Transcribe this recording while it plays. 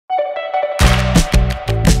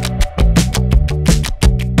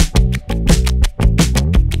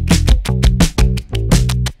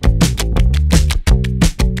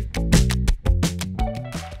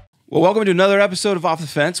Well, welcome to another episode of Off the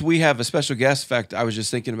Fence. We have a special guest. In fact, I was just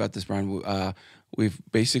thinking about this, Brian. We've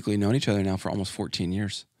basically known each other now for almost 14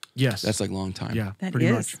 years. Yes. That's like a long time. Yeah, That pretty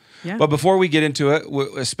is. much. Yeah. But before we get into it,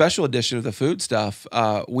 a special edition of the food stuff,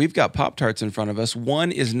 we've got Pop-Tarts in front of us. One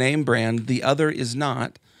is name brand, the other is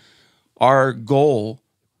not. Our goal,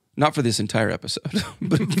 not for this entire episode,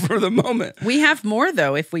 but for the moment. We have more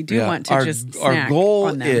though if we do want to our, just Our snack goal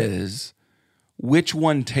on them. is which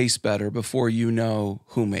one tastes better before you know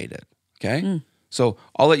who made it. Okay? So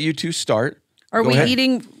I'll let you two start. Are Go we ahead.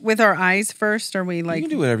 eating with our eyes first? Are we like? You can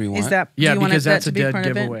do whatever you want. Is that? Yeah, do you want because that that's to a be dead part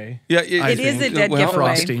of it? giveaway. Yeah, It is a dead well, giveaway.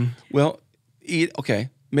 Frosting. Well, okay.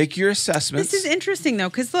 Make your assessments. This is interesting though,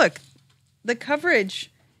 because look, the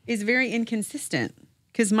coverage is very inconsistent.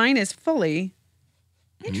 Because mine is fully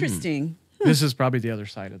interesting. This is probably the other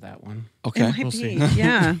side of that one. Okay. It might We'll be. see.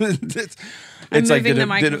 Yeah. It's like moving the did a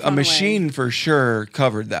microphone machine for sure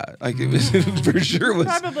covered that. Like it was for sure was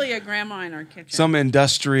Probably a grandma in our kitchen. some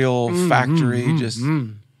industrial factory.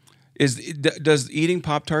 Does eating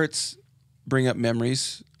Pop-Tarts bring up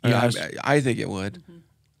memories? Yes. I think it would.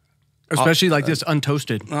 Especially like this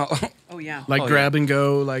untoasted. Oh yeah. Like grab and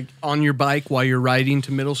go, like on your bike while you're riding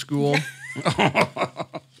to middle school.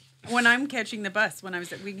 When I'm catching the bus,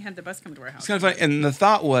 we had the bus come to our house. It's kind of funny. And the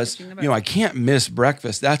thought was, Catching the you know, I can't miss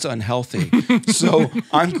breakfast. That's unhealthy. So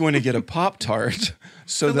I'm going to get a Pop-Tart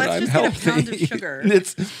so that let's I'm just get a healthy. pound of sugar.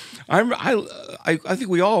 I think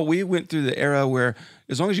we went through the era where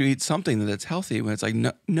as long as you eat something that's healthy, when it's like,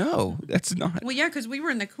 no, that's not. Well, yeah, because we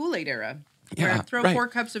were in the Kool-Aid era. Yeah, Where throw right. 4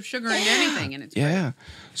 cups of sugar into anything, and it's Yeah.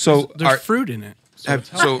 So There's fruit in it.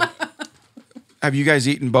 have you guys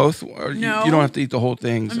eaten both? Or No. You don't have to eat the whole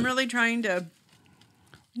thing. I'm really trying to.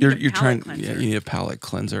 You're palate trying. cleanser. Yeah, you need a palate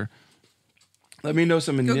cleanser. Let me know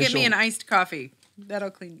some Go initial. get me an iced coffee. That'll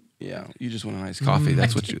clean. Yeah, you just want an iced coffee.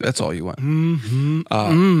 That's all you want.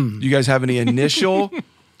 You guys have any initial?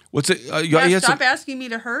 What's it? You had Stop some, asking me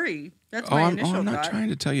to hurry. That's my initial I'm not thought. trying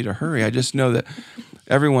to tell you to hurry. I just know that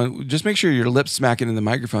everyone. Just make sure your lips smacking in the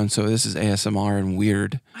microphone. So this is ASMR and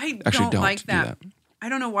weird. I Actually, don't don't like do that. I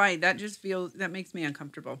don't know why. That makes me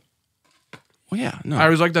uncomfortable. Well, yeah, no. I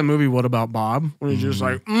always like that movie, What About Bob? When he's just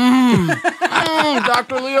like,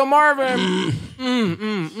 Dr. Leo Marvin.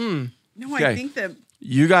 No, Okay. I think that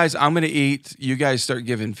You guys, I'm gonna eat. You guys start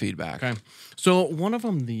giving feedback. Okay. So one of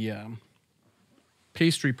them, the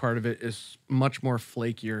pastry part of it is much more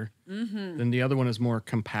flakier than the other one is more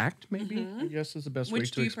compact, maybe, I guess is the best way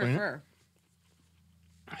which to do you explain prefer?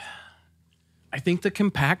 it. I think the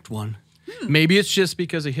compact one. Maybe it's just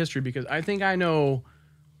because of history, because I think I know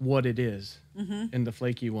what it is, and the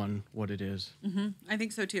flaky one, what it is. I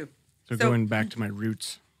think so too. So going back to my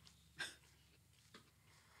roots.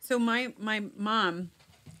 So my mom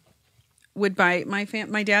would buy my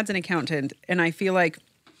dad's an accountant, and I feel like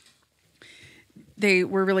they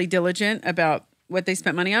were really diligent about what they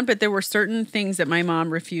spent money on, but there were certain things that my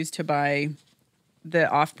mom refused to buy the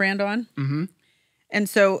off-brand on. And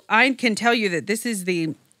so I can tell you that this is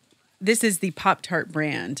the Pop-Tart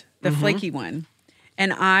brand, the flaky one.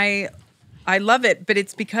 And I love it, but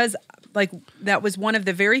it's because like that was one of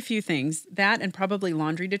the very few things, that and probably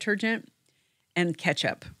laundry detergent and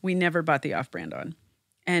ketchup. We never bought the off-brand on.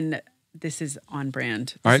 And this is on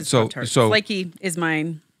brand. All right, so flaky is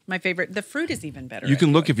my favorite. The fruit is even better. you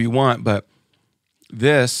can look if you want, but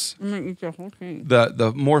this I'm gonna eat the whole thing.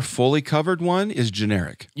 the more fully covered one is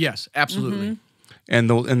generic, Yes, absolutely. and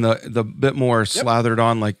the bit more slathered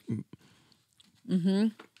on like.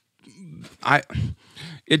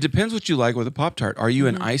 It depends what you like with a Pop-Tart. Are you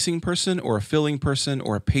an icing person or a filling person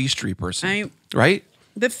or a pastry person? Right?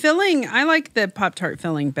 The filling, I like the Pop-Tart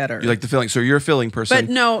filling better. You like the filling, so you're a filling person. But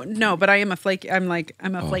no, but I am a flaky. I'm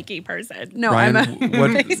a flaky person. No, Ryan,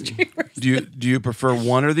 I'm a pastry person. do you prefer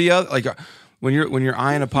one or the other? Like when you're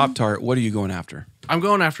eyeing a Pop-Tart, what are you going after? I'm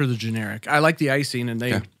going after the generic. I like the icing, and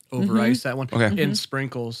they over-ice that one. Okay. And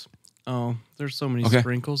sprinkles. Oh, there's so many Okay.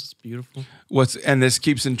 sprinkles. It's beautiful. And this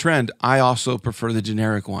keeps in trend. I also prefer the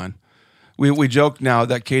generic one. We joke now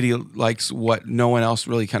that Katie likes what no one else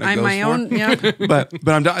really kind of I'm goes my for. own. Yeah. But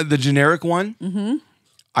the generic one.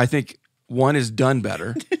 I think one is done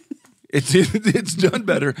better. it's done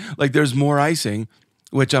better. Like there's more icing,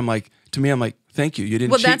 which I'm like, thank you. You didn't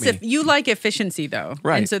Well, cheat that's me. if you like efficiency though,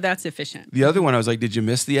 Right. And so that's efficient. The other one, I was like, did you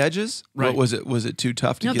miss the edges? Right. Was it too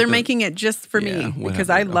tough to No, get they're the- making it just for Yeah, me because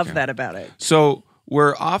whatever. I love Okay. that about it. So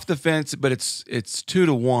we're off the fence, but it's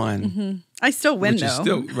 2-1. I still win Which though. is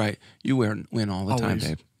still right. You win all the time, Always.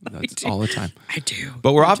 babe. That's all the time. I do.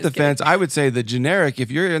 But we're I'm off the just kidding. fence. I would say the generic, if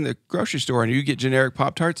you're in the grocery store and you get generic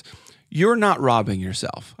Pop-Tarts, you're not robbing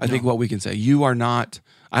yourself. I think what we can say. You are not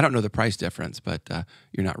I don't know the price difference, but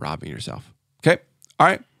you're not robbing yourself. Okay. All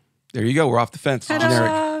right. There you go. We're off the fence. Ta-da!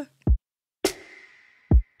 Generic.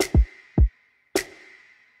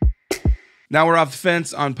 Now we're off the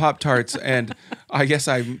fence on Pop-Tarts, and I guess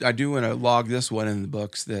I do want to log this one in the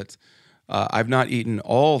books that I've not eaten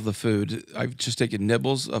all the food. I've just taken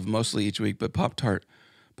nibbles of mostly each week, but Pop-Tart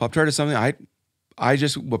is something I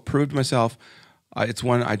just proved to myself. It's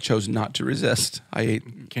one I chose not to resist. I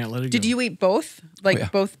ate. Can't let it go. Did you eat both? Like yeah.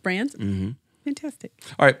 both brands? Mm-hmm. Fantastic.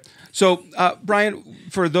 All right. So, Brian,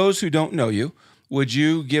 for those who don't know you, would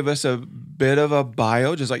you give us a bit of a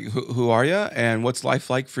bio, just like who are you and what's life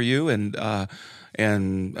like for you, and who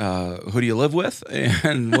do you live with,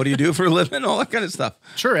 and what do you do for a living, all that kind of stuff?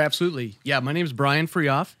 Sure, absolutely. Yeah, my name is Brian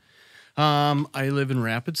Frioff. I live in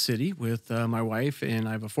Rapid City with my wife, and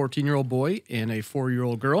I have a 14-year-old boy and a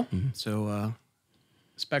 4-year-old girl. Mm-hmm. So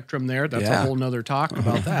spectrum there. That's a whole nother talk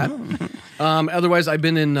about that. Otherwise, I've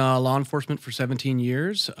been in law enforcement for 17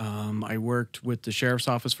 years. I worked with the sheriff's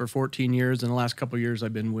office for 14 years. In the last couple of years,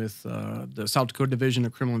 I've been with the South Dakota Division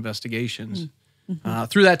of Criminal Investigations. Mm-hmm.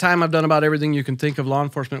 Through that time, I've done about everything you can think of law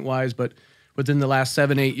enforcement-wise, but within the last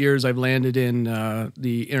 7-8 years, I've landed in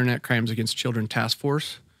the Internet Crimes Against Children Task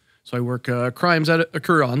Force. So I work crimes that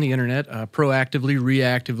occur on the internet, proactively,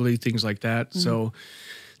 reactively, things like that. Mm-hmm. So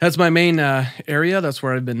that's my main area. That's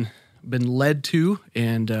where I've been led to,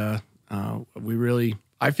 and I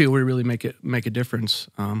feel we really make a difference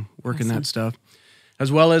working that stuff,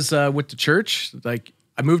 as well as with the church. Like,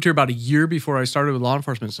 I moved here about a year before I started with law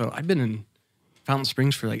enforcement, so I've been in Fountain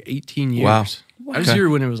Springs for like 18 years. Wow. I was here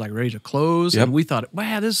when it was like ready to close, and we thought,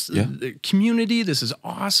 wow, this community, this is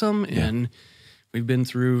awesome, and we've been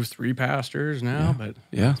through 3 pastors now, but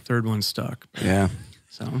the third one stuck. Yeah.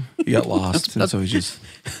 So you got lost, and so it's just...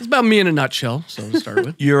 It's about me in a nutshell, so to start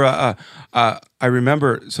with. You're, I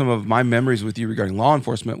remember some of my memories with you regarding law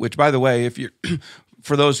enforcement, which, by the way, if you're,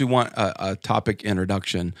 for those who want a topic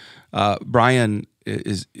introduction, Brian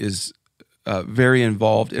is very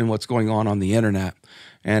involved in what's going on the internet.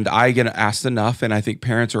 And I get asked enough, and I think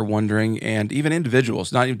parents are wondering, and even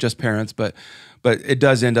individuals, not even just parents, but it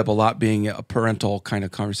does end up a lot being a parental kind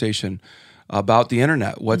of conversation about the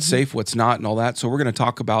internet, what's safe, what's not, and all that. So we're going to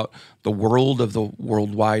talk about the world of the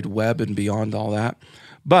World Wide Web and beyond all that.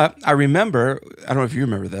 But I remember, I don't know if you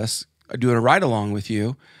remember this, doing a ride along with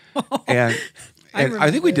you, and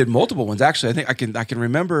I think we did multiple ones. Actually, I think I can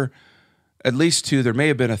remember at least 2. There may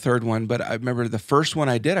have been a third one, but I remember the first one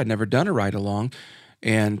I did. I'd never done a ride along,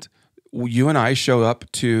 and you and I show up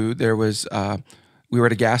to. There was we were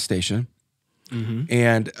at a gas station. Mm-hmm.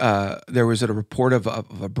 And there was a report of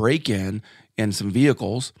a break-in in some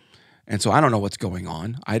vehicles, and so I don't know what's going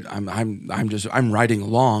on. I'm riding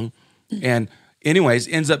along, and anyways,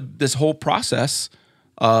 ends up this whole process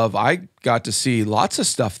of I got to see lots of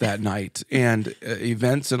stuff that night and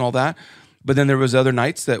events and all that. But then there was other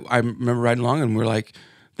nights that I remember riding along, and we're like,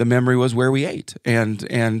 the memory was where we ate, and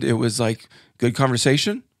it was like good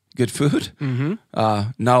conversation, good food, not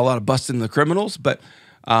a lot of busting the criminals, but.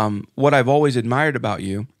 What I've always admired about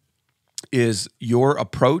you is your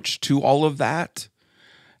approach to all of that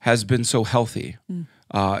has been so healthy.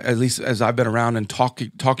 At least as I've been around and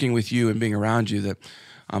talking with you and being around you, that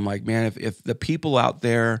I'm like, man, if the people out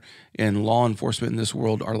there in law enforcement in this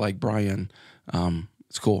world are like Brian,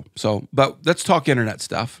 it's cool. So, but let's talk internet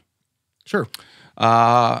stuff. Sure.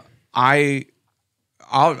 I don't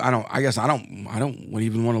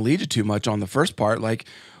even want to lead you too much on the first part. Like,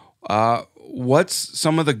 what's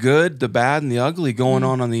some of the good, the bad, and the ugly going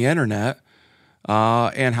on the internet,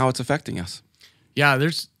 and how it's affecting us? Yeah,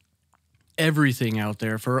 there's everything out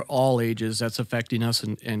there for all ages that's affecting us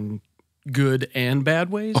in good and bad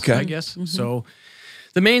ways, I guess. Mm-hmm. So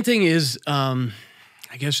the main thing is,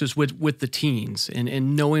 I guess, just with the teens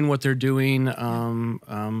and knowing what they're doing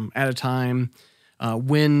at a time.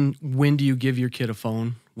 When do you give your kid a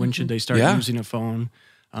phone? When should they start using a phone?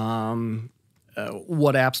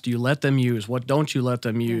 What apps do you let them use? What don't you let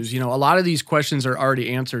them use? You know, a lot of these questions are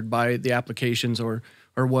already answered by the applications or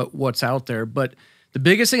what's out there. But the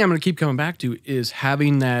biggest thing I'm going to keep coming back to is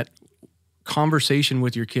having that conversation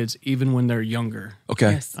with your kids even when they're younger.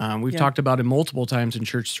 Okay. Yes. We've talked about it multiple times in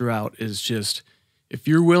church throughout, is just if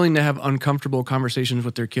you're willing to have uncomfortable conversations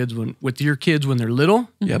with your kids when they're little,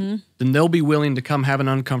 then they'll be willing to come have an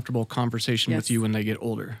uncomfortable conversation with you when they get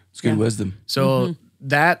older. It's good wisdom. So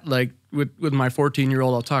that, like with my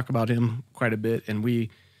 14-year-old, I'll talk about him quite a bit, and we've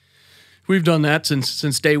done that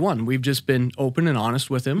since day one. We've just been open and honest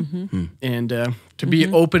with him, and to be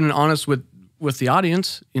open and honest with the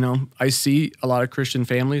audience, you know, I see a lot of Christian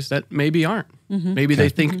families that maybe aren't. Maybe they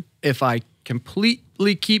think if I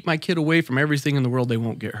completely keep my kid away from everything in the world, they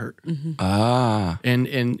won't get hurt. And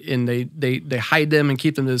they hide them and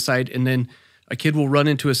keep them to the side, and then a kid will run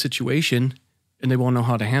into a situation and they won't know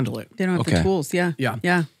how to handle it. They don't have the tools. Yeah.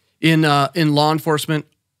 In law enforcement,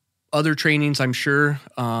 other trainings, I'm sure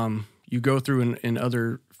you go through in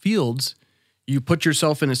other fields, you put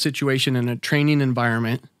yourself in a situation in a training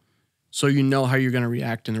environment so you know how you're going to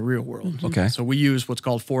react in the real world. Okay. So we use what's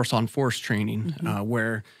called force-on-force training,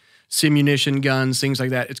 where simunition, guns, things like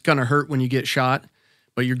that, it's going to hurt when you get shot,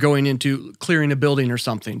 but you're going into clearing a building or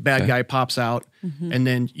something. Bad guy pops out, and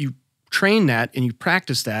then you train that and you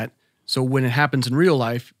practice that, so when it happens in real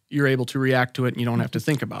life, you're able to react to it and you don't have to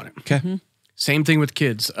think about it. Okay. Same thing with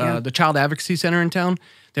kids. The Child Advocacy Center in town,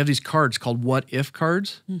 they have these cards called What If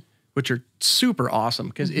cards, which are super awesome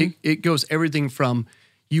because it goes everything from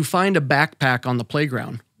you find a backpack on the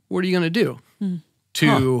playground, what are you going to do?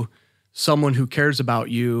 To someone who cares about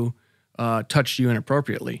you touched you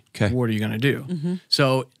inappropriately, what are you going to do?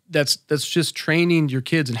 So that's just training your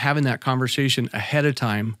kids and having that conversation ahead of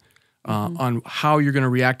time on how you're going to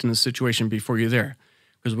react in the situation before you're there.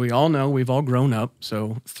 Because we all know, we've all grown up,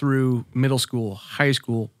 so through middle school, high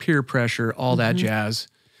school, peer pressure, all that jazz,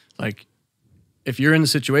 like if you're in the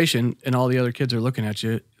situation and all the other kids are looking at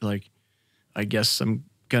you, like, I guess I'm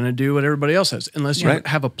going to do what everybody else has, unless you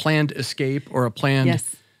have a planned escape or a planned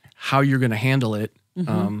how you're going to handle it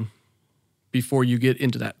before you get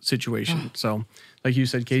into that situation. So like you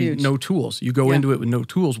said, Katie, no tools. You go into it with no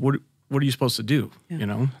tools. What are you supposed to do, you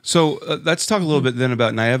know? So let's talk a little bit then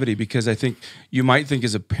about naivety, because I think you might think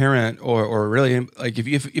as a parent or really like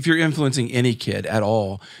if you're influencing any kid at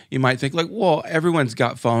all, you might think like, well, everyone's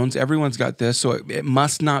got phones, everyone's got this, so it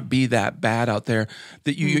must not be that bad out there.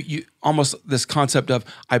 That you almost this concept of,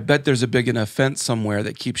 I bet there's a big enough fence somewhere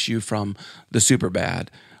that keeps you from the super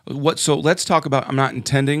bad. So let's talk about, I'm not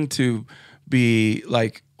intending to be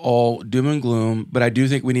like all doom and gloom, but I do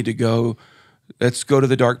think we need to let's go to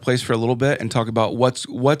the dark place for a little bit and talk about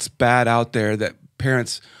what's bad out there that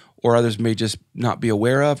parents or others may just not be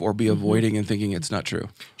aware of or be avoiding and thinking it's not true.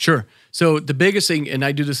 Sure. So the biggest thing, and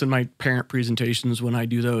I do this in my parent presentations when I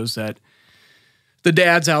do those, that the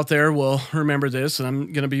dads out there will remember this, and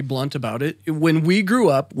I'm going to be blunt about it. When we grew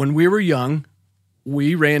up, when we were young,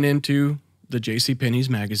 we ran into the JCPenney's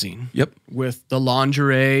magazine. Yep. With the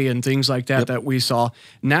lingerie and things like that that we saw.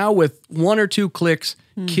 Now with one or two clicks,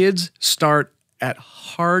 kids start at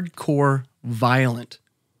hardcore violent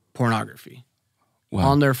pornography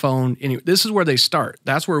on their phone. Anyway, this is where they start.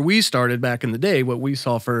 That's where we started back in the day, what we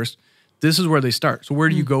saw first. This is where they start. So where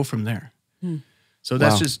do you go from there? So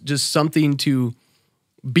that's just something to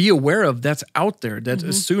be aware of that's out there. That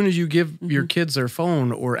as soon as you give your kids their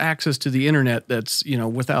phone or access to the internet that's,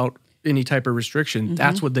 without any type of restriction,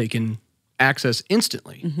 that's what they can access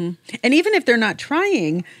instantly. And even if they're not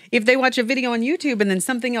trying, if they watch a video on YouTube and then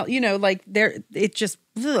something else, it just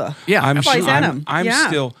flies at them.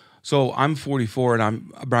 I'm 44 and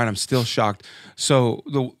I'm still shocked.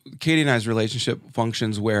 So Katie and I's relationship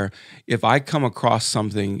functions where if I come across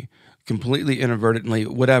something completely inadvertently,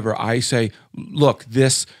 whatever, I say, look,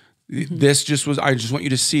 this just was, I just want you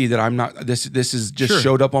to see that I'm not, this is just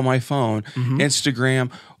showed up on my phone,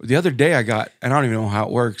 Instagram. The other day I got, and I don't even know how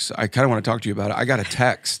it works, I kind of want to talk to you about it. I got a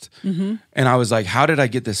text and I was like, how did I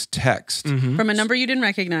get this text? From a number you didn't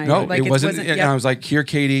recognize. No, it wasn't. And I was like, here,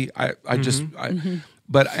 Katie, and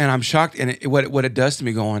I'm shocked. And what it does to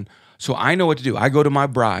me going, so I know what to do. I go to my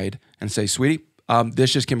bride and say, sweetie,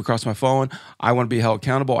 this just came across my phone. I want to be held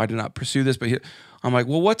accountable. I did not pursue this, but I'm like,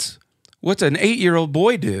 well, what's an 8-year-old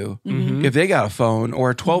boy do if they got a phone, or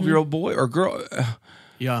a 12-year-old boy or girl?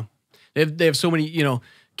 Yeah. They have so many,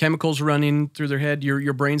 chemicals running through their head.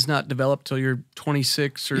 Your brain's not developed till you're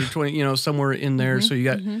 26 or 20, somewhere in there. So you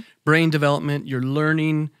got brain development, you're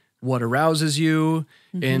learning what arouses you,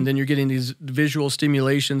 and then you're getting these visual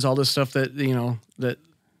stimulations, all this stuff that,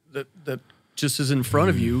 that just is in front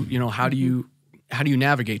of you. How do you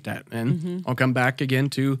navigate that? And I'll come back again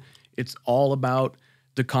to, it's all about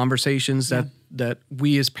the conversations that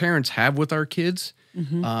we as parents have with our kids.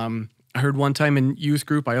 I heard one time in youth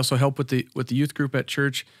group, I also help with the youth group at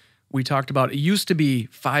church. We talked about, it used to be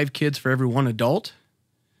 5 kids for every 1 adult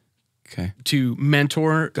to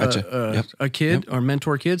mentor a kid or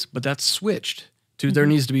mentor kids, but that's switched to there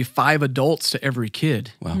needs to be 5 adults to every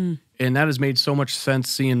kid. Wow. And that has made so much sense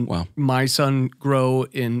seeing my son grow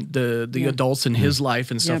in the adults in his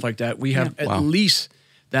life and stuff like that. We have at least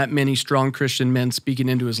that many strong Christian men speaking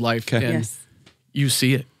into his life, and you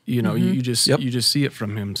see it. You just see it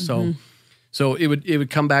from him. So it would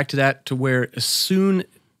come back to that, to where as soon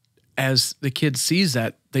as the kid sees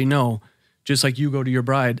that, they know just like you go to your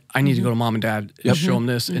bride, I need to go to mom and dad and show them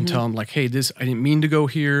this and tell them like, hey, this, I didn't mean to go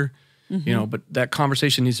here, you know, but that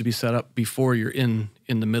conversation needs to be set up before you're in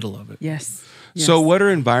the middle of it. Yes. So what are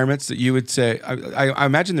environments that you would say, I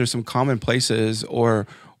imagine there's some common places or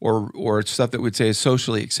stuff that would say is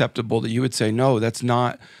socially acceptable that you would say, no, that's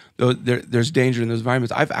not, there's danger in those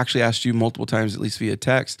environments. I've actually asked you multiple times, at least via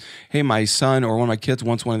text, hey, my son or one of my kids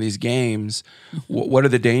wants one of these games. What are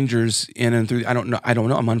the dangers in and through? I don't know.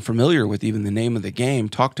 I'm unfamiliar with even the name of the game.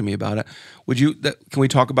 Talk to me about it. Can we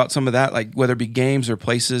talk about some of that? Like whether it be games or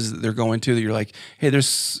places that they're going to that you're like, hey,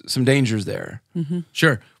 there's some dangers there.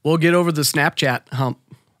 Sure. We'll get over the Snapchat hump.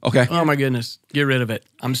 Okay. Oh my goodness. Get rid of it.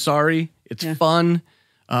 I'm sorry. It's fun.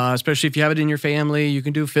 Especially if you have it in your family, you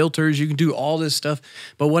can do filters, you can do all this stuff.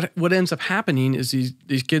 But what ends up happening is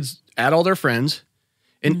these kids add all their friends,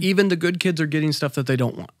 and even the good kids are getting stuff that they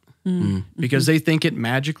don't want because they think it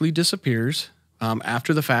magically disappears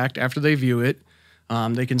after the fact, after they view it.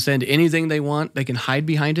 They can send anything they want. They can hide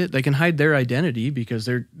behind it. They can hide their identity because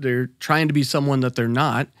they're trying to be someone that they're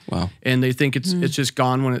not. Wow. And they think it's just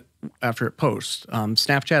gone after it posts.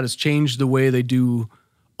 Snapchat has changed the way they do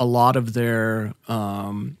a lot of their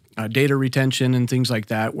data retention and things like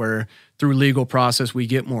that, where through legal process, we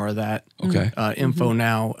get more of that info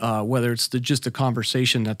now, whether it's just the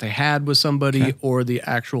conversation that they had with somebody or the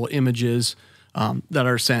actual images that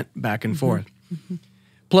are sent back and forth.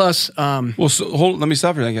 Plus, let me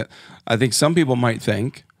stop for a second. I think some people might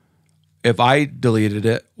think if I deleted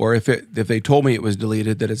it or if they told me it was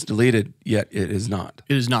deleted, that it's deleted, yet it is not.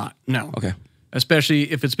 It is not, no. Okay.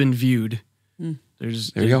 Especially if it's been viewed. There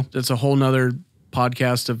you go. That's a whole nother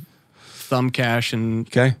podcast of thumb cache and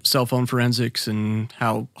cell phone forensics and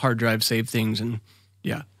how hard drives save things and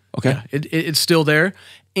it's still there,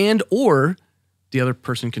 and or the other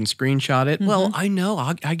person can screenshot it. Well, I know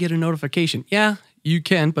I get a notification. Yeah, you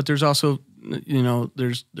can, but there's also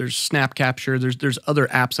there's Snap Capture. There's other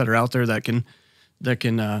apps that are out there that can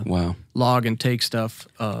log and take stuff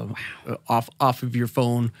off of your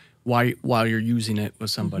phone while you're using it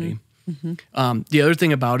with somebody. The other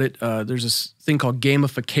thing about it, there's this thing called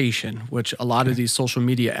gamification, which a lot of these social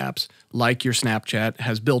media apps, like your Snapchat,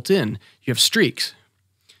 has built in. You have streaks.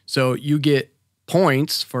 So you get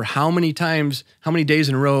points for how many times, how many days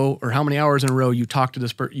in a row, or how many hours in a row you talk to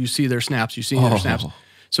this person, you see their snaps, their snaps.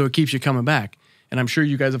 So it keeps you coming back. And I'm sure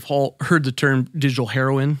you guys have all heard the term digital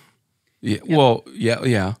heroin. Yeah. Well,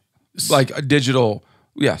 yeah. Like a digital,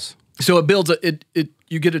 yes. So it builds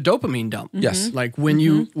you get a dopamine dump. Yes. Like when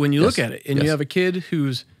you look at it and you have a kid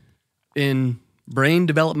who's in brain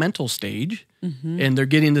developmental stage and they're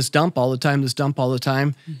getting this dump all the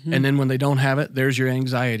time. And then when they don't have it, there's your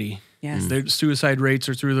anxiety. Yes. Their suicide rates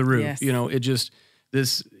are through the roof. Yes.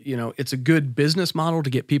 It's a good business model to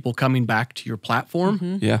get people coming back to your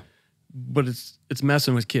platform. Yeah. But it's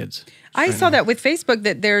messing with kids. I saw that with Facebook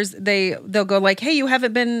that they'll go like, hey,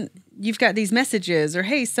 you've got these messages, or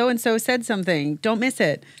hey, so and so said something, don't miss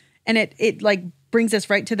it. And it like brings us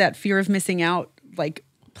right to that fear of missing out like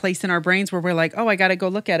place in our brains where we're like, oh, I got to go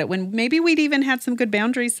look at it, when maybe we'd even had some good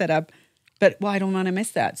boundaries set up, but I don't want to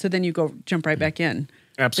miss that. So then you jump right back in.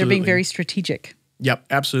 Absolutely. They're being very strategic. Yep,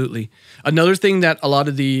 absolutely. Another thing that a lot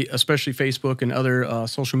of especially Facebook and other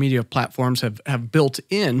social media platforms have built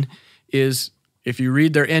in is if you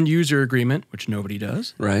read their end user agreement, which nobody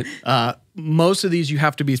does, right? Most of these you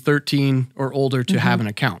have to be 13 or older to have an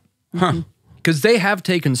account. Because they have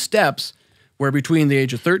taken steps where between the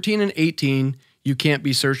age of 13 and 18, you can't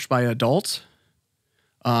be searched by adults.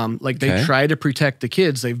 They try to protect the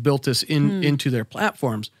kids. They've built this into their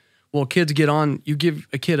platforms. Well, kids get on, you give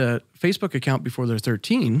a kid a Facebook account before they're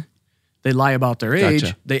 13, they lie about their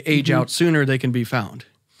age, they age out sooner, they can be found.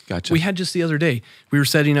 Gotcha. We had just the other day, we were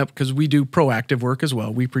setting up, because we do proactive work as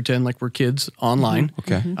well. We pretend like we're kids online.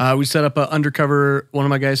 Okay. We set up one of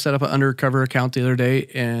my guys set up an undercover account the other day,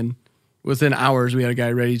 and within hours, we had a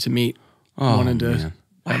guy ready to meet, wanted to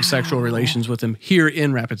have sexual relations with him here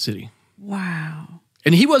in Rapid City. Wow.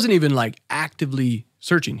 And he wasn't even like actively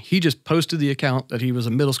searching. He just posted the account that he was a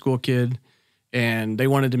middle school kid and they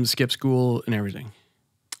wanted him to skip school and everything.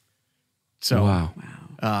 So,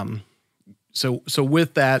 wow. So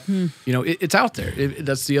with that, it's out there.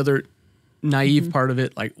 That's the other naive part of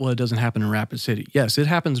it. Like, well, it doesn't happen in Rapid City. Yes, it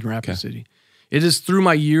happens in Rapid City. It is through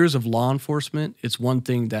my years of law enforcement. It's one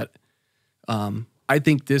thing that I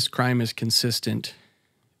think this crime is consistent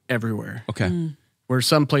everywhere. Okay. Where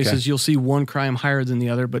some places you'll see one crime higher than the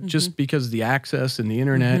other, but just because of the access and the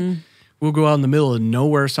internet, we'll go out in the middle of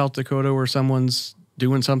nowhere, South Dakota, where someone's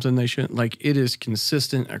doing something they shouldn't. Like, it is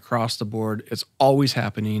consistent across the board. It's always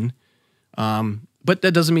happening. But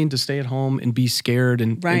that doesn't mean to stay at home and be scared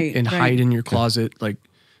and hide in your closet. Like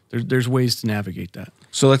there's ways to navigate that.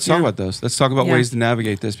 So let's talk about those. Let's talk about ways to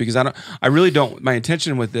navigate this, because I really don't. My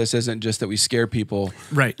intention with this isn't just that we scare people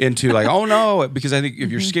into like, oh no, because I think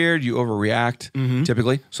if you're scared, you overreact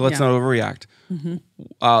typically. So let's not overreact.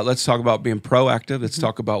 Let's talk about being proactive. Let's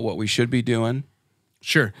talk about what we should be doing.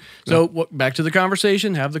 Sure. So back to the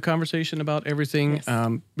conversation. Have the conversation about everything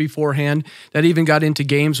beforehand. That even got into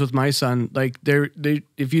games with my son. Like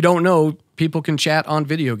if you don't know, people can chat on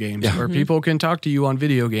video games, or people can talk to you on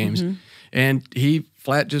video games. And he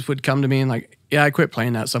flat just would come to me and like, yeah, I quit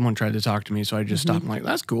playing that. Someone tried to talk to me, so I just stopped. I'm like,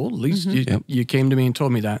 that's cool. At least you came to me and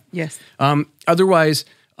told me that. Yes. Otherwise,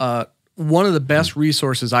 one of the best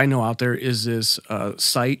resources I know out there is this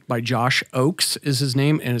site by Josh Oakes is his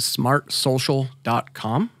name, and it's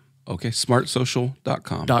smartsocial.com. Okay,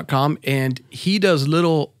 smartsocial.com. And he does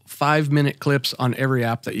little 5-minute clips on every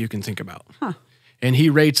app that you can think about. Huh. And he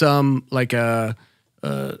rates them like a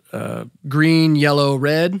green, yellow,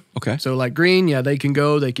 red. Okay. So like green, they can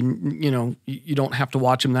go. They can, you don't have to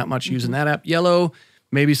watch them that much using that app. Yellow,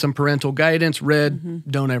 maybe some parental guidance. Red,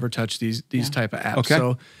 don't ever touch these type of apps. Okay.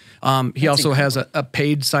 So he also has a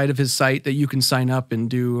paid side of his site that you can sign up and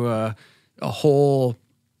do a whole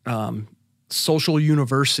social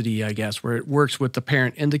university, I guess, where it works with the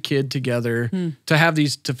parent and the kid together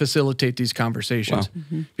to facilitate these conversations.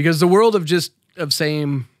 Wow. Because the world of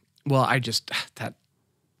saying, well,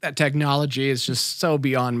 that technology is just so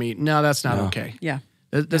beyond me. No, that's not okay. Yeah.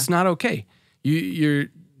 That's not okay. You're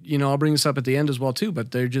I'll bring this up at the end as well too,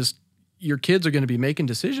 but your kids are going to be making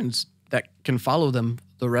decisions that can follow them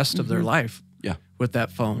the rest of their life with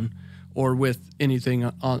that phone or with anything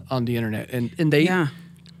on the internet. And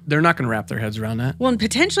they're not going to wrap their heads around that. Well, and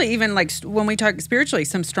potentially even like when we talk spiritually,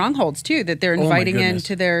 some strongholds too, that they're inviting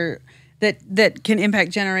into that can impact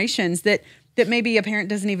generations that maybe a parent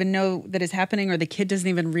doesn't even know that is happening, or the kid doesn't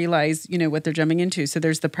even realize, what they're jumping into. So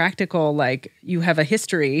there's the practical, like you have a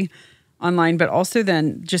history online, but also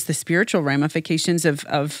then just the spiritual ramifications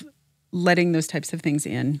of letting those types of things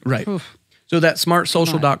in. Right. Oof. So that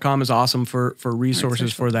smartsocial.com is awesome for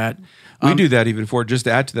resources for that. We do that even just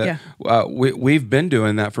to add to that. We've been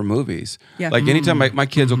doing that for movies. Yeah. Like anytime my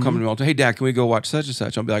kids will come to me and say, hey, Dad, can we go watch such and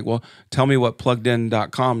such? I'll be like, well, tell me what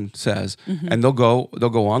pluggedin.com says. And they'll go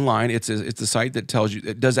online. It's a site that tells you,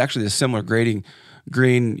 it does actually a similar grading,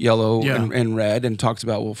 green, yellow, and red, and talks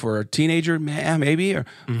about, well, for a teenager, maybe, or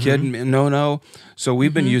kid, no. So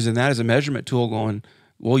we've been using that as a measurement tool going,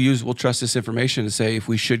 we'll trust this information to say if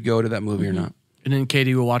we should go to that movie or not. And then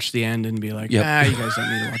Katie will watch the end and be like, you guys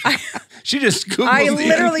don't need to watch it. She just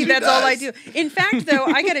Googles that's all I do. In fact, though,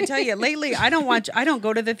 I got to tell you, lately, I don't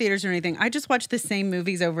go to the theaters or anything. I just watch the same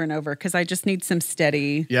movies over and over because I just need some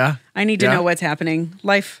steady. Yeah. I need to know what's happening.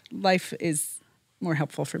 Life is more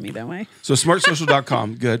helpful for me that way. So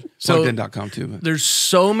smartsocial.com, good. Pluggedin.com too. But. There's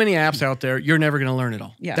so many apps out there. You're never going to learn it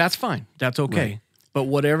all. Yeah. That's fine. That's okay. Right. But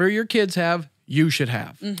whatever your kids have, you should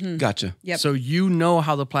have. Gotcha. Yep. So you know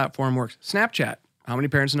how the platform works. Snapchat. How many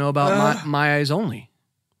parents know about My Eyes Only?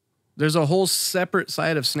 There's a whole separate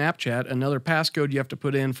side of Snapchat, another passcode you have to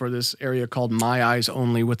put in for this area called My Eyes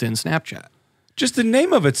Only within Snapchat. Just the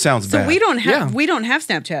name of it sounds bad. So we don't have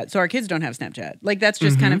Snapchat. So our kids don't have Snapchat. Like that's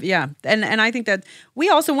just kind of And I think that we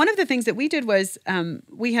also, one of the things that we did was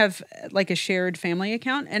we have like a shared family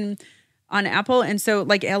account and on Apple, and so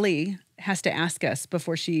like Ellie has to ask us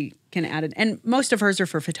before she can add it. And most of hers are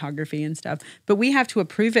for photography and stuff, but we have to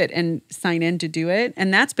approve it and sign in to do it.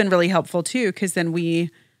 And that's been really helpful too, because then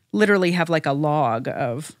we literally have like a log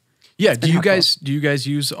of. Yeah. Do you guys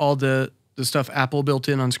use all the stuff Apple built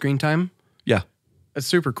in on screen time? Yeah. That's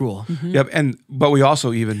super cool. Yep. But we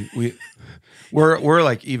also we're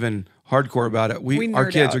like even hardcore about it.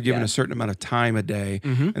 Our kids are given a certain amount of time a day,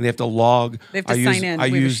 and they have to log. They have to sign in. I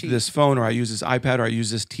use this phone, or I use this iPad, or I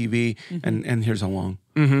use this TV, and here's how long.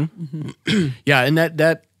 Yeah, and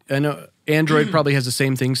that I know Android probably has the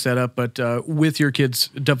same thing set up, but with your kids'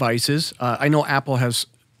 devices, I know Apple has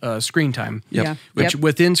screen time. Which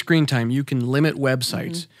within screen time you can limit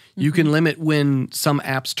websites. You can limit when some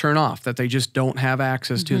apps turn off, that they just don't have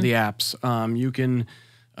access to the apps. You can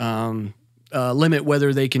limit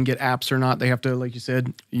whether they can get apps or not. They have to, like you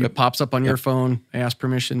said, it pops up on your phone. They ask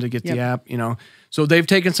permission to get the app, So they've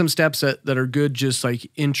taken some steps that are good, just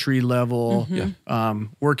like entry level,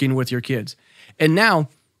 working with your kids. And now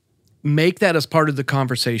make that as part of the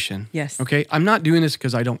conversation. Yes. Okay. I'm not doing this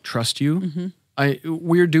because I don't trust you.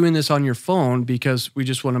 We're doing this on your phone because we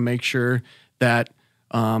just want to make sure that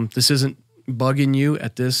this isn't bugging you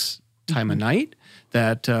at this time of night,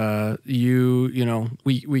 that you know,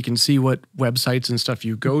 we can see what websites and stuff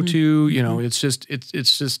you go to. You know, it's just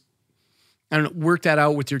I don't know, work that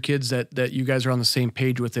out with your kids that you guys are on the same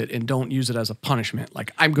page with it, and don't use it as a punishment.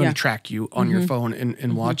 Like, I'm going to track you on your phone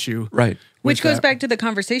and watch you. Right. Which goes back to the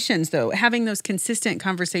conversations, though, having those consistent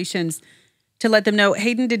conversations to let them know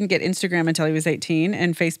Hayden didn't get Instagram until he was 18,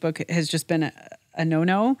 and Facebook has just been a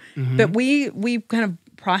no-no. But we kind of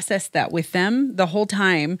processed that with them the whole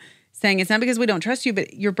time, saying it's not because we don't trust you,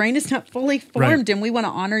 but your brain is not fully formed, and we want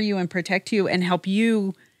to honor you and protect you and help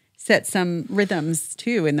you set some rhythms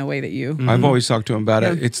too in the way that you. I've always talked to him about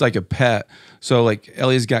it. It's like a pet. So like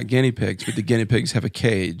Ellie's got guinea pigs, but the guinea pigs have a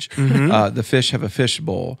cage. The fish have a fish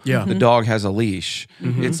bowl. The dog has a leash.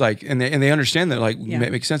 It's like, and they understand that, like,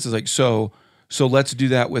 makes sense. It's like, so let's do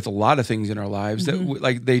that with a lot of things in our lives that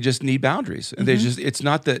like they just need boundaries. They just, it's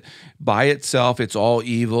not that by itself it's all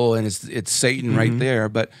evil and it's Satan right there,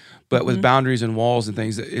 but with boundaries and walls and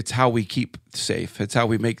things, it's how we keep safe. It's how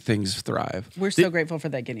we make things thrive. We're so grateful for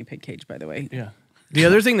that guinea pig cage, by the way. Yeah. The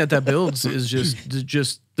other thing that builds is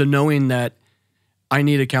just the knowing that I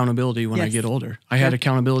need accountability when I get older. I had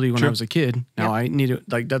accountability when I was a kid. Now I need it.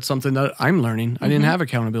 Like, that's something that I'm learning. I didn't have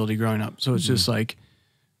accountability growing up. So it's just like,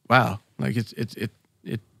 wow, like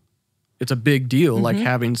it's a big deal. Like,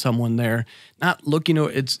 having someone there, not looking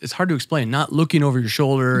over, it's hard to explain, not looking over your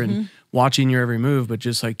shoulder and watching your every move, but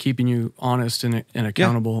just like keeping you honest and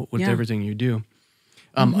accountable with everything you do.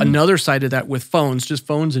 Another side of that with phones, just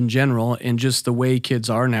phones in general, and just the way kids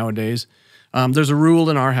are nowadays. There's a rule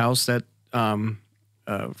in our house that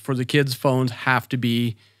for the kids' phones have to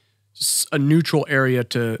be a neutral area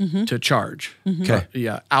to charge.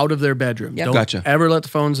 Okay. Out of their bedroom. Don't ever let the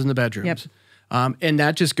phones in the bedrooms. And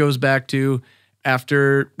that just goes back to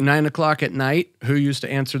after 9 o'clock at night, who used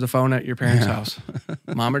to answer the phone at your parents' house?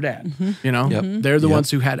 Mom or dad. You know, they're the ones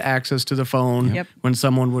who had access to the phone when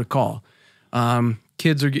someone would call. Other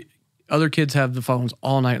kids have the phones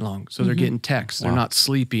all night long, so they're getting texts. They're not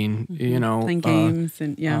sleeping. You know, playing games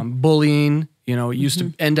and bullying. You know, it used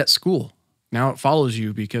to end at school. Now it follows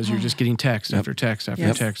you because you're just getting text after text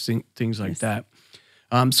after text, things like that.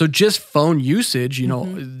 So just phone usage, you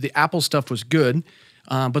know, the Apple stuff was good,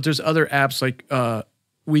 but there's other apps like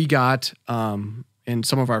we got, and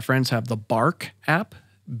some of our friends have the Bark app,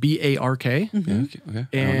 B-A-R-K. Okay.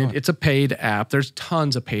 And it's a paid app. There's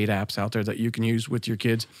tons of paid apps out there that you can use with your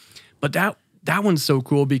kids. But that one's so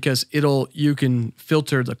cool because you can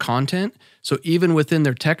filter the content. So even within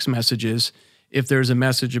their text messages, if there's a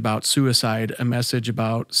message about suicide, a message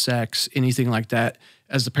about sex, anything like that,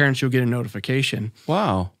 as the parents, you'll get a notification.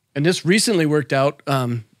 Wow. And this recently worked out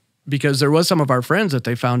because there was some of our friends that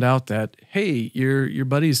they found out that, hey, your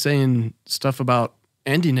buddy's saying stuff about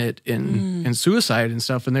ending it and suicide and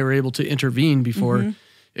stuff, and they were able to intervene before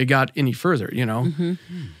it got any further, you know?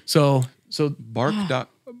 So Bark.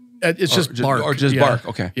 It's just Bark. Or just Bark,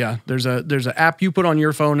 okay. Yeah, there's an app you put on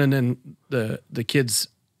your phone, and then the kid's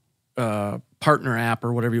partner app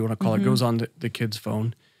or whatever you want to call it goes on the kid's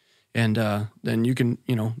phone, and then you can,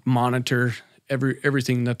 you know, monitor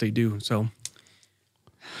everything that they do. So,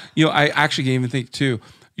 you know, I actually can even think too,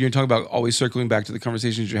 you're talking about always circling back to the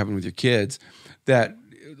conversations you're having with your kids, that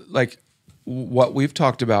like what we've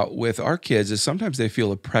talked about with our kids is sometimes they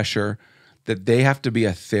feel a pressure that they have to be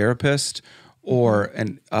a therapist or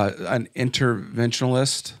an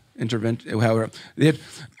interventionalist. However,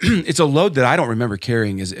 it's a load that I don't remember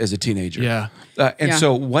carrying as a teenager. Yeah.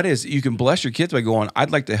 So you can bless your kids by going,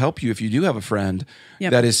 I'd like to help you if you do have a friend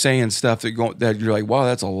that is saying stuff that you're like, wow,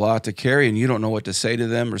 that's a lot to carry, and you don't know what to say to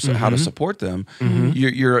them or how to support them.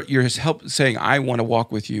 You're saying, I want to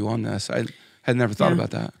walk with you on this. I had never thought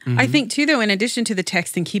about that. I think too, though, in addition to the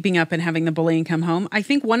text and keeping up and having the bullying come home, I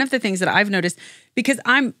think one of the things that I've noticed, because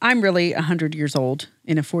I'm really 100 years old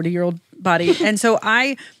in a 40-year-old body, and so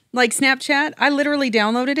I like Snapchat. I literally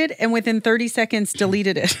downloaded it and within 30 seconds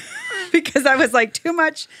deleted it because I was like, too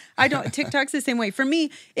much. TikTok's the same way. For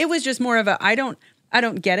me, it was just more of I don't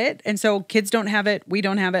get it, and so kids don't have it, we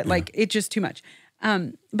don't have it. Like, it's just too much.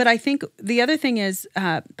 But I think the other thing is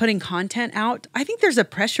putting content out. I think there's a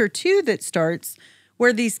pressure too that starts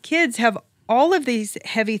where these kids have all of these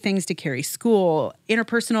heavy things to carry: school,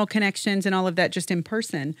 interpersonal connections, and all of that just in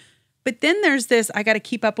person. But then there's this, I got to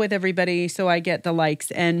keep up with everybody so I get the likes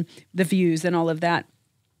and the views and all of that.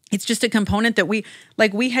 It's just a component that we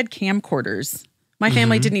had camcorders. My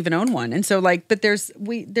family didn't even own one. And so but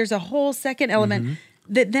there's a whole second element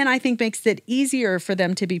that then I think makes it easier for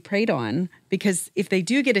them to be preyed on, because if they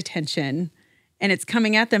do get attention and it's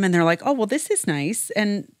coming at them and they're like, oh, well, this is nice.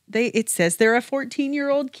 And it says they're a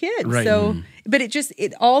 14-year-old kid. Right. So, but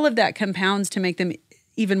all of that compounds to make them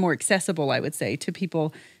even more accessible, I would say, to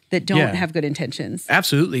people that don't have good intentions.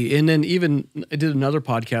 Absolutely. And then even I did another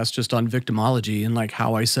podcast just on victimology and like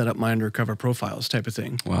how I set up my undercover profiles type of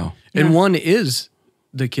thing. Wow. And one is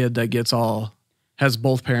the kid that has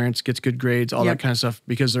both parents, gets good grades, all Yep. that kind of stuff,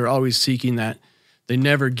 because they're always seeking that. They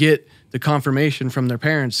never get the confirmation from their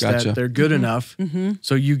parents that they're good enough.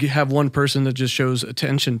 So you have one person that just shows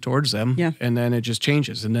attention towards them, and then it just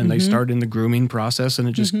changes. And then they start in the grooming process, and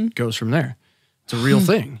it just goes from there. It's a real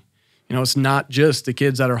thing. You know, it's not just the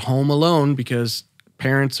kids that are home alone because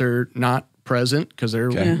parents are not present because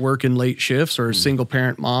they're working late shifts or a single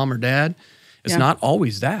parent mom or dad. It's not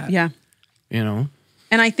always that. Yeah. You know?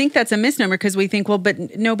 And I think that's a misnomer because we think, well, but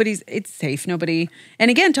it's safe. Nobody,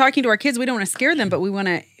 and again, talking to our kids, we don't want to scare them, but we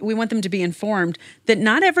want them to be informed that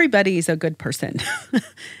not everybody is a good person.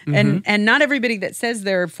 and not everybody that says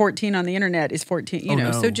they're 14 on the internet is 14, you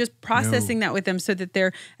know. So just processing that with them so that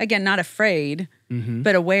they're, again, not afraid,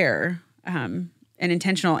 but aware, and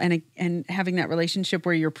intentional, and having that relationship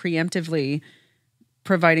where you're preemptively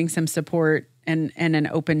providing some support and an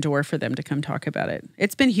open door for them to come talk about it.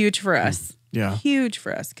 It's been huge for us. Yeah. Huge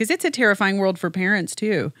for us because it's a terrifying world for parents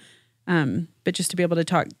too. But just to be able to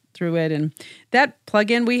talk through it, and that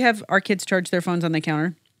plug-in, we have our kids charge their phones on the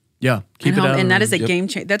counter. Yeah. Keep at it home, out. and that is a game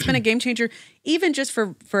changer. That's been a game changer, even just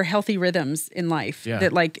for healthy rhythms in life. Yeah.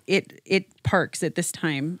 That like it parks at this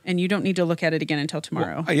time, and you don't need to look at it again until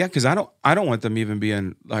tomorrow. Yeah, because I don't want them even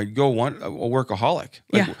being like a workaholic.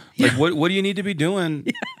 Like, like what do you need to be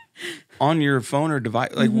doing on your phone or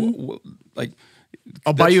device? Like like.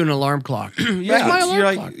 I'll buy you an alarm clock. Yeah, my alarm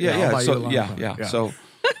you're clock. like, yeah. I'll buy you So an alarm clock. yeah. So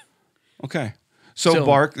okay. So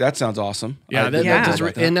Bark, that sounds awesome. Yeah,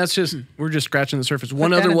 and that's just we're just scratching the surface.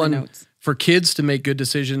 One that other in the one notes. for kids to make good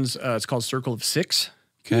decisions. It's called Circle of Six.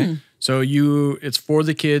 Okay. So it's for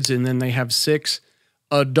the kids, and then they have 6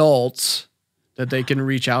 adults that they can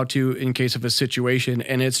reach out to in case of a situation,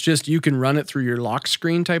 and it's just you can run it through your lock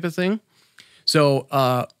screen type of thing.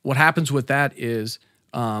 So what happens with that is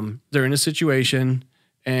they're in a situation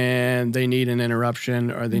and they need an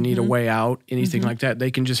interruption or they need a way out, anything like that.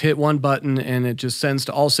 They can just hit one button and it just sends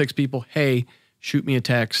to all 6 people, hey, shoot me a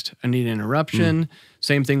text. I need an interruption.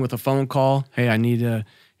 Same thing with a phone call. Hey, I need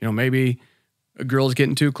maybe a girl's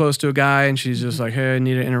getting too close to a guy and she's just like, hey, I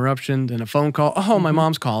need an interruption. Then a phone call. Oh, my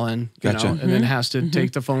mom's calling. Gotcha. And then has to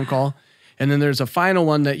take the phone call. And then there's a final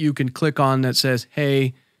one that you can click on that says,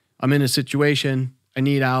 hey, I'm in a situation. I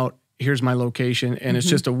need out. Here's my location. And it's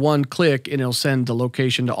just a one click and it'll send the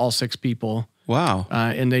location to all 6 people. Wow.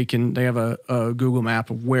 And they have a Google map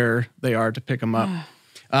of where they are to pick them up.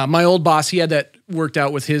 My old boss, he had that worked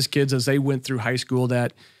out with his kids as they went through high school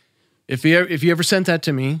that if you ever sent that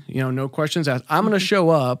to me, no questions asked, I'm going to show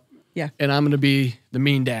up and I'm going to be the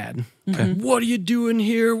mean dad. Okay. What are you doing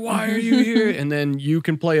here? Why are you here? And then you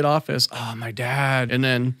can play it off as, oh, my dad. And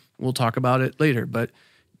then we'll talk about it later. But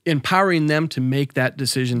empowering them to make that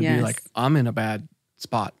decision to be like, I'm in a bad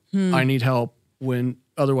spot. I need help, when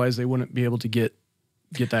otherwise they wouldn't be able to get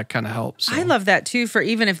that kind of help. So. I love that too, for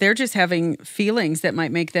even if they're just having feelings that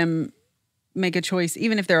might make them make a choice,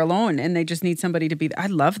 even if they're alone and they just need somebody to be there. I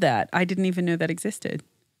love that. I didn't even know that existed.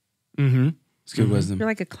 It's good wisdom. You're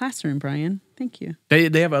like a classroom, Brian. Thank you.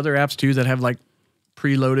 They have other apps too that have like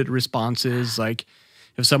preloaded responses. Like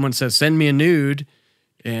if someone says, send me a nude,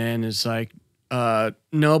 and it's like,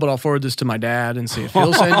 no, but I'll forward this to my dad and see if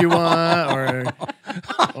he'll send you one,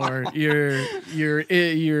 or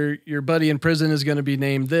your buddy in prison is going to be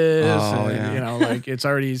named this. Oh, and, like it's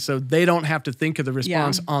already, so they don't have to think of the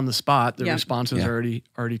response on the spot. The response is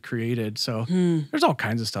already created. So there's all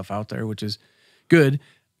kinds of stuff out there, which is good,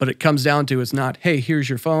 but it comes down to, it's not, hey, here's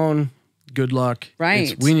your phone. Good luck.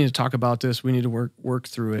 Right. We need to talk about this. We need to work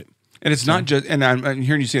through it. And it's not just, and I'm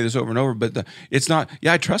hearing you say this over and over, but it's not,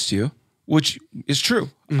 I trust you, which is true.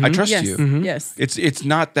 I trust you. Yes. It's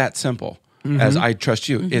not that simple as I trust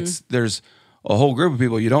you. There's a whole group of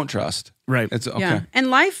people you don't trust. Right. It's okay. Yeah. And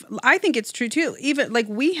life, I think it's true too. Even like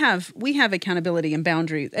we have accountability and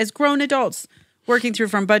boundaries as grown adults, working through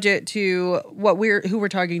from budget to who we're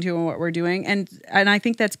talking to and what we're doing. And I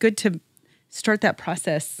think that's good to start that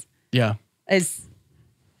process. Yeah. As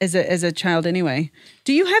a child anyway.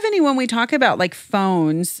 Do you have any when we talk about like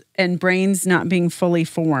phones and brains not being fully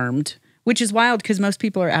formed, which is wild because most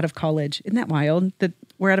people are out of college. Isn't that wild that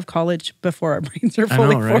we're out of college before our brains are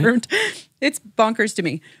fully formed? It's bonkers to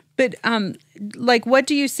me. But like what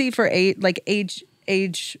do you see for age,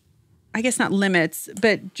 I guess not limits,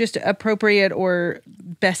 but just appropriate or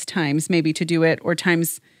best times maybe to do it, or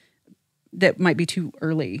times that might be too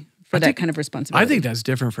early for that kind of responsibility? I think that's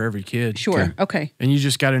different for every kid. Sure. Okay. And you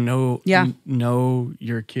just got to know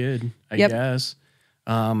your kid, I guess.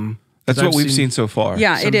 That's what we've seen so far.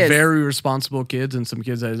 Yeah, some it is. very responsible kids and some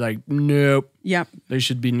kids that are like, nope. Yep. They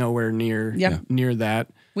should be nowhere near near that.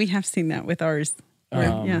 We have seen that with ours.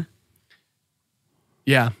 Yeah.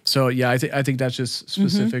 Yeah. So yeah, I think that's just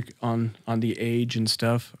specific on the age and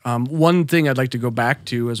stuff. One thing I'd like to go back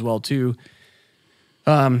to as well too.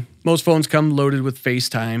 Most phones come loaded with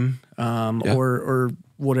FaceTime, or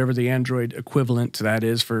whatever the Android equivalent to that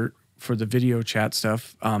is for the video chat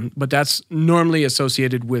stuff. But that's normally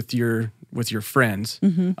associated with your friends.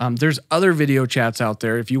 There's other video chats out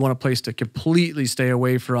there if you want a place to completely stay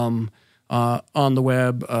away from on the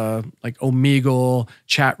web, like Omegle,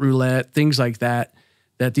 Chat Roulette, things like that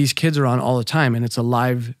these kids are on all the time, and it's a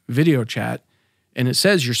live video chat, and it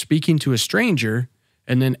says you're speaking to a stranger,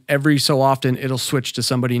 and then every so often it'll switch to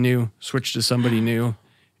somebody new,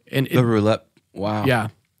 and The roulette. Wow. yeah,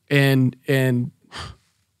 and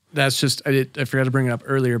that's just I forgot to bring it up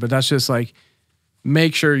earlier, but that's just like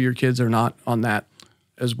make sure your kids are not on that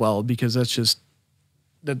as well, because that's just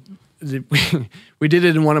that we did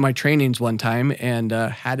it in one of my trainings one time and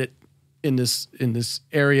had it in this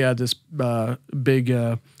area, this big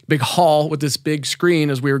hall with this big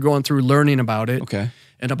screen as we were going through learning about it. Okay.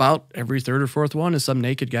 And about every third or fourth one is some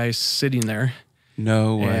naked guy sitting there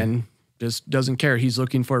No way. and just doesn't care. He's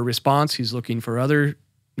looking for a response. He's looking for other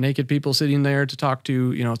naked people sitting there to talk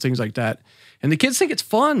to, things like that. And the kids think it's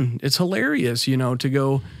fun. It's hilarious, to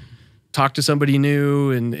go talk to somebody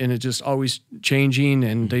new, and it's just always changing.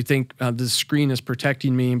 And they think the screen is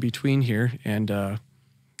protecting me in between here. And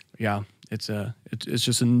it's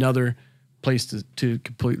just another place to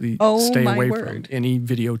completely stay my away word. from any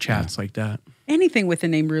video chats like that. Anything with the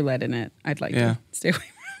name roulette in it, I'd like to stay away from.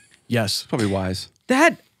 Yes. Probably wise.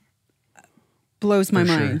 That blows my For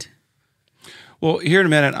sure. mind. Well, here in a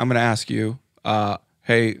minute, I'm going to ask you,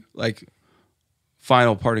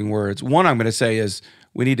 final parting words. One I'm going to say is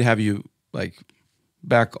we need to have you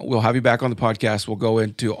back. We'll have you back on the podcast. We'll go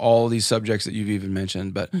into all these subjects that you've even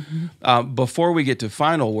mentioned. But before we get to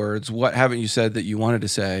final words, what haven't you said that you wanted to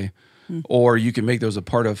say? Or you can make those a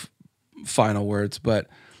part of final words. But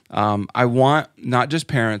I want not just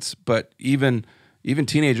parents, but even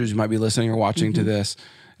teenagers who might be listening or watching to this,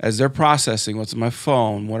 as they're processing what's on my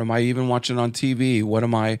phone, what am I even watching on TV, what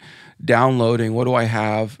am I downloading, what do I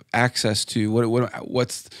have access to,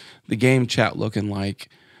 what's the game chat looking like,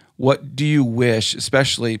 what do you wish,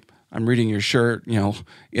 especially I'm reading your shirt,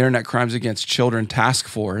 Internet Crimes Against Children Task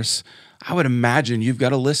Force. I would imagine you've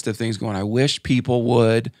got a list of things going, I wish people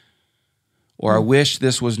would, or I wish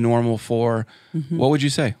this was normal for. What would you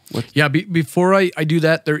say? Yeah, before I do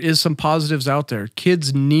that, there is some positives out there.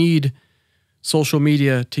 Kids need social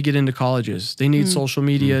media to get into colleges. They need social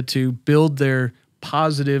media to build their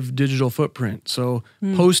positive digital footprint. So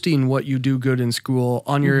posting what you do good in school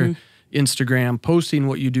on your Instagram, posting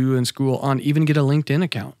what you do in school on, even get a LinkedIn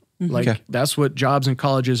account. That's what jobs and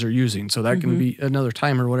colleges are using. So that can be another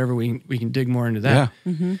time or whatever. We can dig more into that.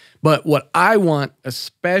 Yeah. But what I want,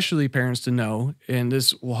 especially parents to know, and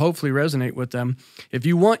this will hopefully resonate with them, if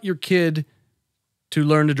you want your kid to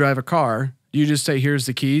learn to drive a car, you just say, here's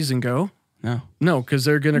the keys and go? No, because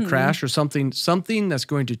they're going to crash or something that's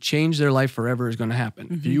going to change their life forever is going to happen.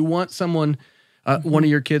 If you want someone, one of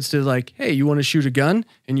your kids to hey, you want to shoot a gun,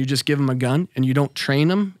 and you just give them a gun and you don't train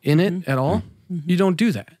them in it at all, you don't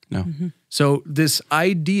do that. No. So this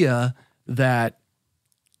idea that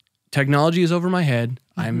technology is over my head,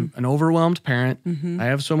 I'm an overwhelmed parent, I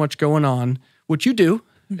have so much going on, which you do,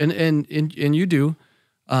 and you do,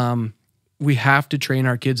 we have to train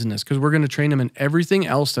our kids in this, because we're going to train them in everything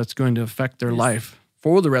else that's going to affect their life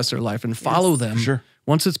for the rest of their life and follow them. Sure.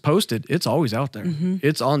 Once it's posted, it's always out there.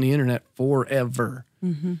 It's on the internet forever.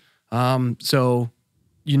 So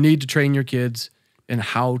you need to train your kids in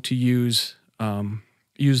how to use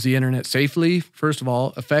the internet safely, first of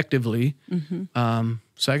all, effectively,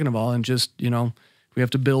 second of all, and just, we have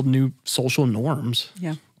to build new social norms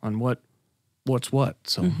on what's what.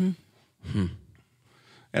 So.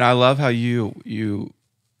 And I love how you,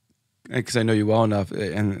 because I know you well enough,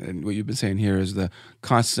 and what you've been saying here is the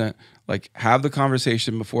constant, have the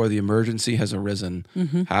conversation before the emergency has arisen.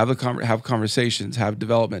 Have conversations, have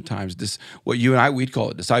development times. What you and I, we'd call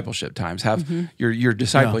it discipleship times. Have your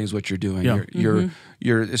discipling is what you're doing. Yeah.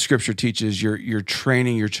 Your scripture teaches you're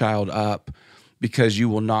training your child up, because they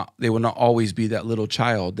will not always be that little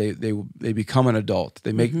child. They become an adult.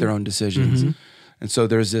 They make their own decisions. And so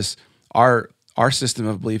there's this, our system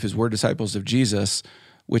of belief is we're disciples of Jesus,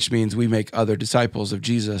 which means we make other disciples of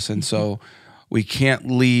Jesus. And so we can't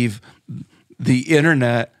leave the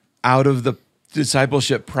internet out of the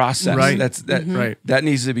discipleship process. Right. Right. That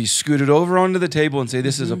needs to be scooted over onto the table and say,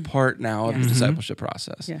 this is a part now of the discipleship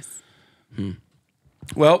process. Yes.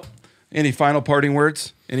 Well, any final parting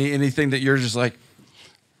words? Anything that you're just like,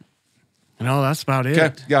 No, that's about it.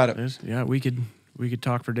 okay, got it. Yeah, we could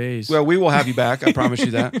talk for days. Well, we will have you back. I promise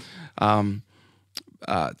you that.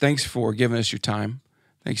 Thanks for giving us your time.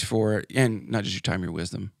 Thanks for, and not just your time, your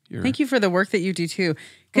wisdom. Thank you for the work that you do too.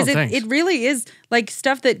 Because it really is like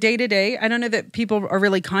stuff that day to day, I don't know that people are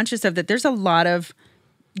really conscious of, that there's a lot of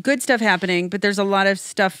good stuff happening, but there's a lot of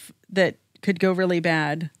stuff that could go really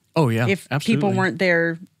bad. Oh yeah, if absolutely. people weren't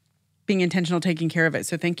there being intentional, taking care of it.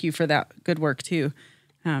 So thank you for that good work too.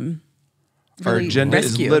 Our agenda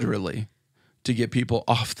is literally to get people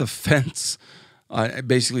off the fence,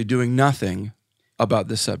 basically doing nothing about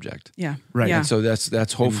this subject. Yeah. Right. Yeah. And so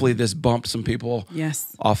that's hopefully this bumps some people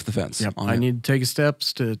off the fence. Yep. I need to take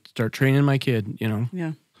steps to start training my kid,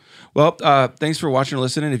 Yeah. Well, thanks for watching or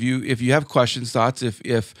listening. If you have questions, thoughts, if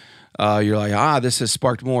you're like, this has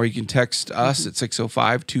sparked more, you can text us at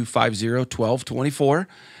 605-250-1224.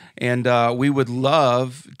 And we would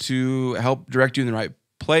love to help direct you in the right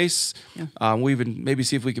place. Yeah. We even maybe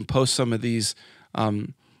see if we can post some of these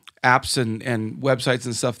apps and websites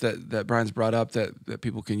and stuff that Brian's brought up that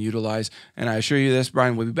people can utilize. And I assure you this,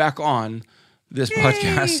 Brian will be back on this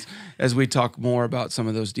podcast as we talk more about some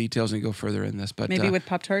of those details and go further in this. But maybe with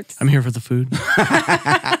Pop-Tarts. I'm here for the food.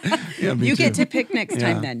 Yeah, you get to pick next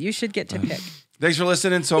time then. You should get to pick. Thanks for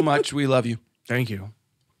listening so much. We love you. Thank you.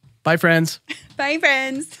 Bye, friends. Bye,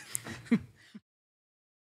 friends.